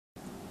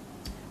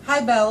Hi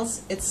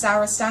Bells, it's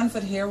Sarah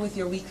Stanford here with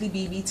your weekly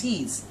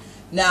BBTs.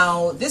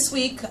 Now this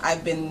week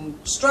I've been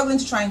struggling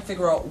to try and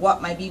figure out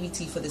what my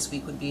BBT for this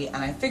week would be, and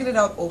I figured it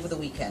out over the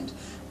weekend.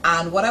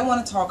 And what I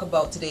want to talk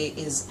about today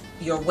is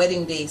your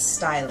wedding day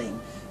styling.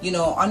 You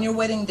know, on your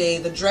wedding day,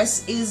 the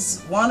dress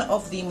is one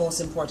of the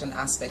most important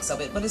aspects of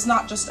it, but it's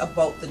not just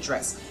about the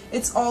dress.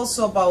 It's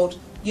also about,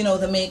 you know,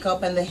 the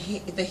makeup and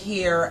the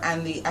hair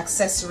and the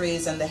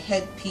accessories and the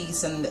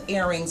headpiece and the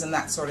earrings and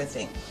that sort of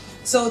thing.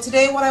 So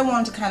today what I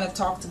want to kind of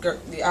talk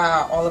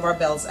to all of our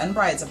bells and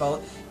brides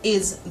about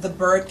is the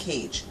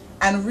birdcage,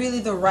 and really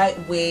the right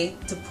way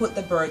to put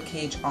the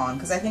birdcage on,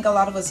 because I think a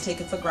lot of us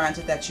take it for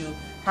granted that you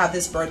have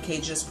this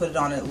birdcage, just put it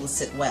on and it will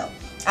sit well,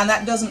 and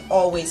that doesn't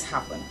always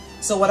happen.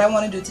 So what I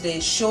want to do today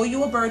is show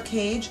you a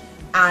birdcage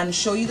and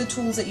show you the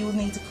tools that you will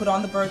need to put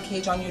on the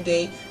birdcage on your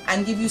day,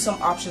 and give you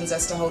some options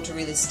as to how to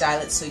really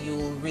style it so you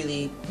will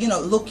really, you know,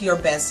 look your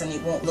best and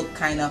it won't look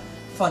kind of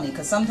funny,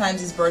 because sometimes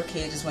these bird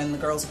cages, when the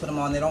girls put them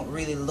on, they don't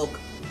really look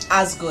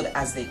as good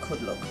as they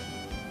could look.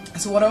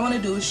 So what I want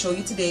to do is show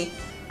you today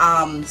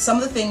some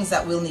of the things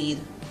that we'll need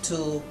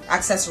to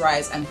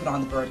accessorize and put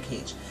on the bird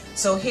cage.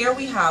 So here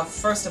we have,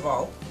 first of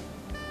all,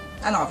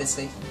 and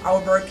obviously,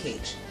 our bird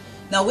cage.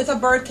 Now with a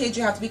bird cage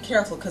you have to be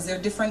careful because there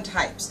are different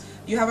types.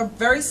 You have a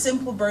very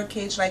simple bird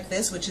cage like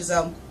this, which is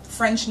a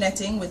French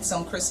netting with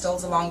some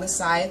crystals along the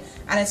side,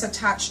 and it's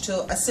attached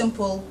to a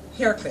simple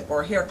hair clip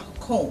or hair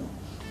comb,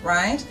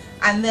 right?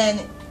 And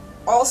then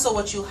also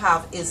what you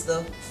have is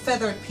the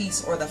feathered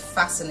piece or the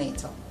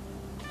fascinator.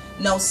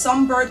 Now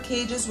some bird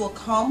cages will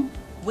come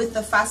with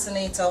the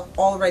fascinator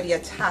already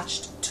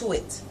attached to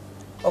it,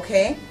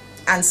 okay?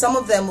 And some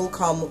of them will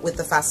come with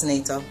the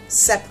fascinator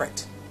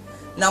separate.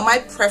 Now my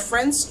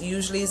preference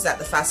usually is that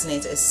the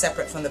fascinator is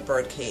separate from the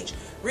bird cage.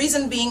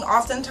 Reason being,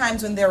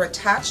 oftentimes when they're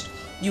attached,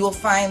 you will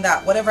find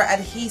that whatever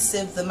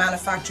adhesive the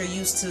manufacturer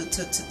used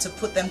to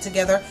put them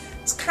together,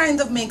 it kind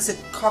of makes it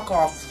cock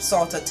off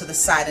sort of to the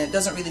side, and it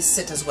doesn't really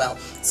sit as well.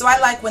 So I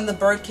like when the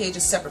bird cage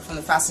is separate from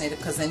the fascinator,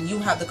 because then you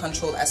have the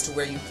control as to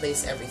where you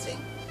place everything.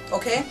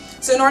 Okay,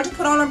 so in order to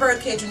put on our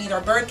bird cage, we need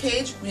our bird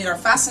cage, we need our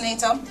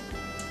fascinator,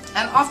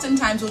 and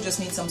oftentimes we'll just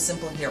need some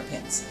simple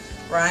hairpins,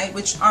 right,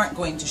 which aren't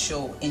going to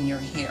show in your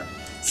hair.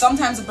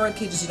 Sometimes the bird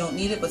cages you don't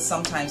need it, but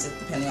sometimes,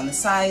 depending on the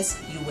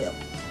size, you will.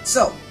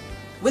 So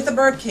with the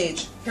bird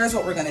cage, here's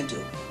what we're going to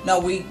do. Now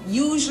we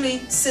usually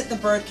sit the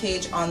bird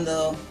cage on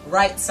the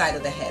right side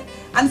of the head,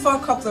 and for a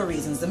couple of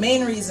reasons. The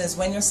main reason is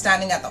when you're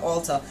standing at the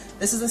altar,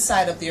 this is the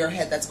side of your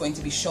head that's going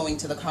to be showing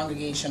to the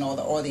congregation or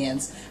the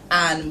audience,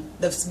 and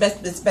it's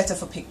better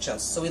for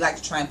pictures. So we like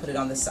to try and put it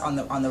on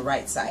the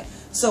right side.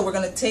 So we're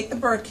going to take the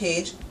bird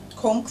cage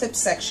comb clip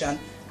section,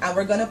 and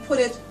we're going to put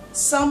it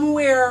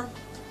somewhere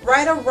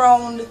right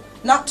around,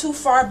 not too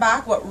far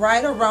back, but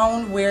right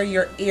around where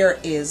your ear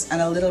is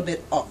and a little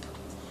bit up.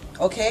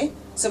 Okay,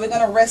 so we're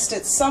going to rest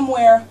it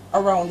somewhere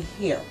around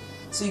here,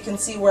 so you can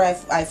see where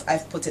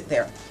I've put it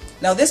there.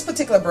 Now this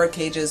particular bird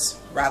cage is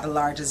rather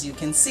large, as you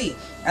can see,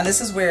 and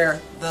this is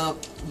where the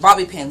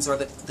bobby pins or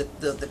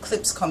the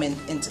clips come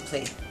into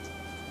play.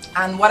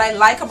 And what I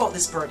like about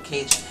this bird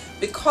cage,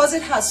 because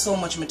it has so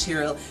much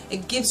material,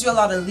 it gives you a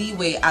lot of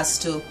leeway as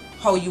to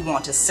how you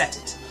want to set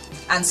it,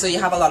 and so you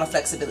have a lot of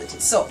flexibility.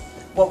 So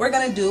what we're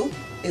going to do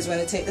is we're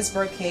going to take this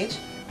bird cage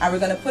and we're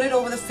going to put it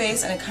over the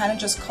face, and it kind of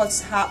just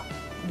cuts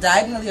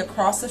diagonally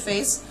across the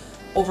face,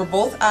 over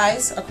both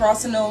eyes,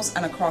 across the nose,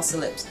 and across the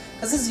lips,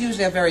 because this is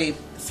usually a very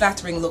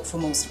flattering look for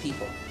most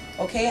people.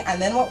 Okay,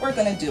 and then what we're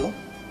going to do,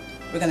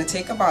 we're going to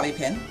take a bobby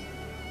pin,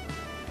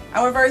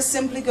 and we're very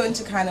simply going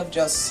to kind of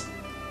just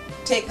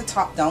take the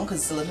top down, because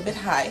it's a little bit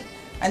high,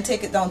 and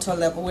take it down to a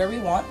level where we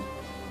want,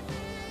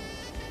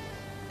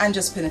 and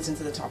just pin it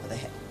into the top of the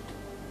head.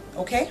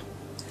 Okay,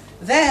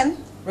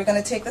 then we're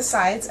going to take the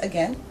sides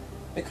again,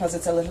 because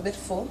it's a little bit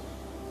full,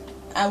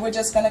 and we're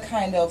just going to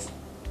kind of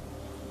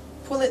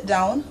pull it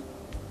down,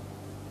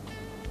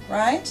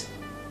 right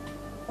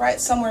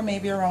somewhere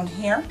maybe around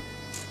here.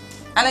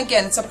 And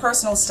again, it's a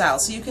personal style,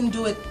 so you can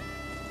do it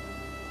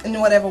in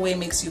whatever way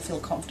makes you feel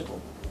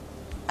comfortable.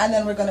 And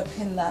then we're going to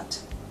pin that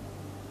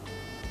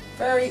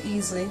very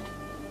easily,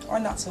 or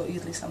not so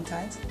easily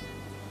sometimes,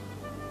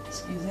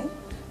 excuse me,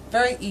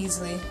 very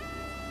easily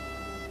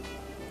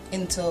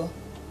into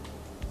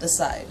the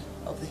side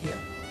of the hair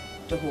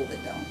to hold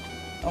it down.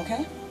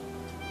 Okay,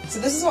 so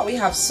this is what we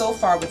have so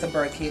far with the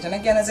bird cage, and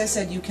again, as I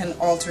said, you can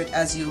alter it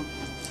as you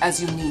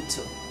need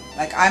to.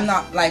 Like, I'm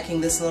not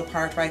liking this little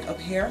part right up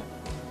here,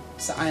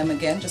 so I am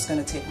again just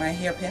going to take my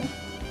hairpin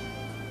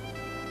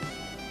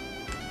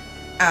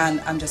and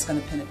I'm just going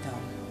to pin it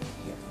down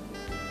here.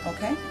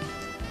 Okay,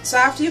 so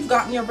after you've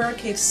gotten your bird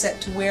cage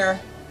set to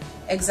where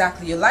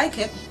exactly you like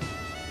it,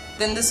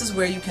 then this is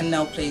where you can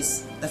now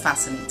place the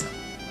fascinator.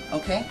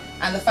 Okay,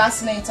 and the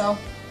fascinator,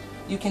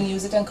 you can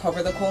use it and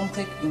cover the comb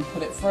clip, you can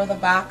put it further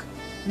back.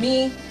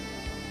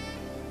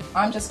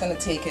 I'm just going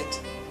to take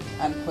it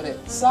and put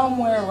it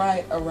somewhere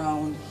right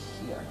around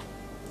here.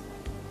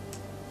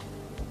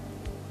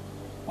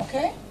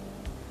 Okay,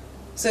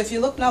 so if you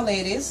look now,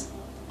 ladies,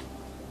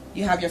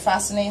 you have your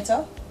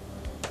fascinator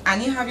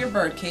and you have your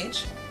bird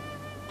cage,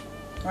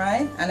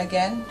 right? And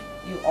again,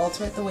 you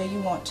alter it the way you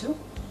want to,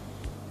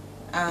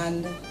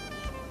 and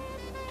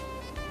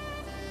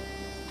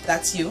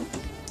that's you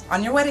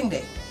on your wedding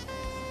day.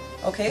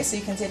 Okay, so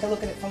you can take a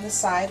look at it from the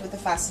side with the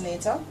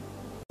fascinator,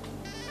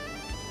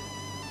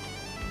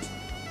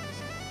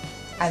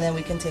 and then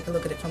we can take a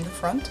look at it from the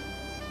front.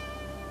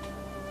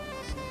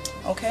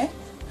 Okay,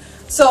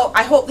 so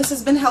I hope this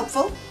has been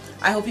helpful.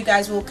 I hope you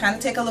guys will kind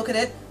of take a look at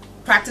it,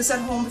 practice at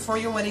home before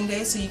your wedding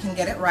day so you can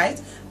get it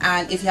right.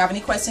 And if you have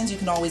any questions, you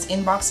can always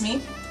inbox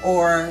me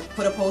or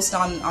put a post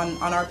on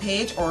our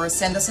page, or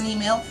send us an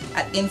email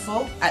at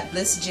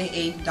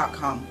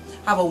info@blissja.com.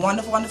 Have a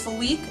wonderful, wonderful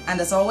week, and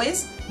as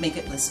always, make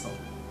it blissful.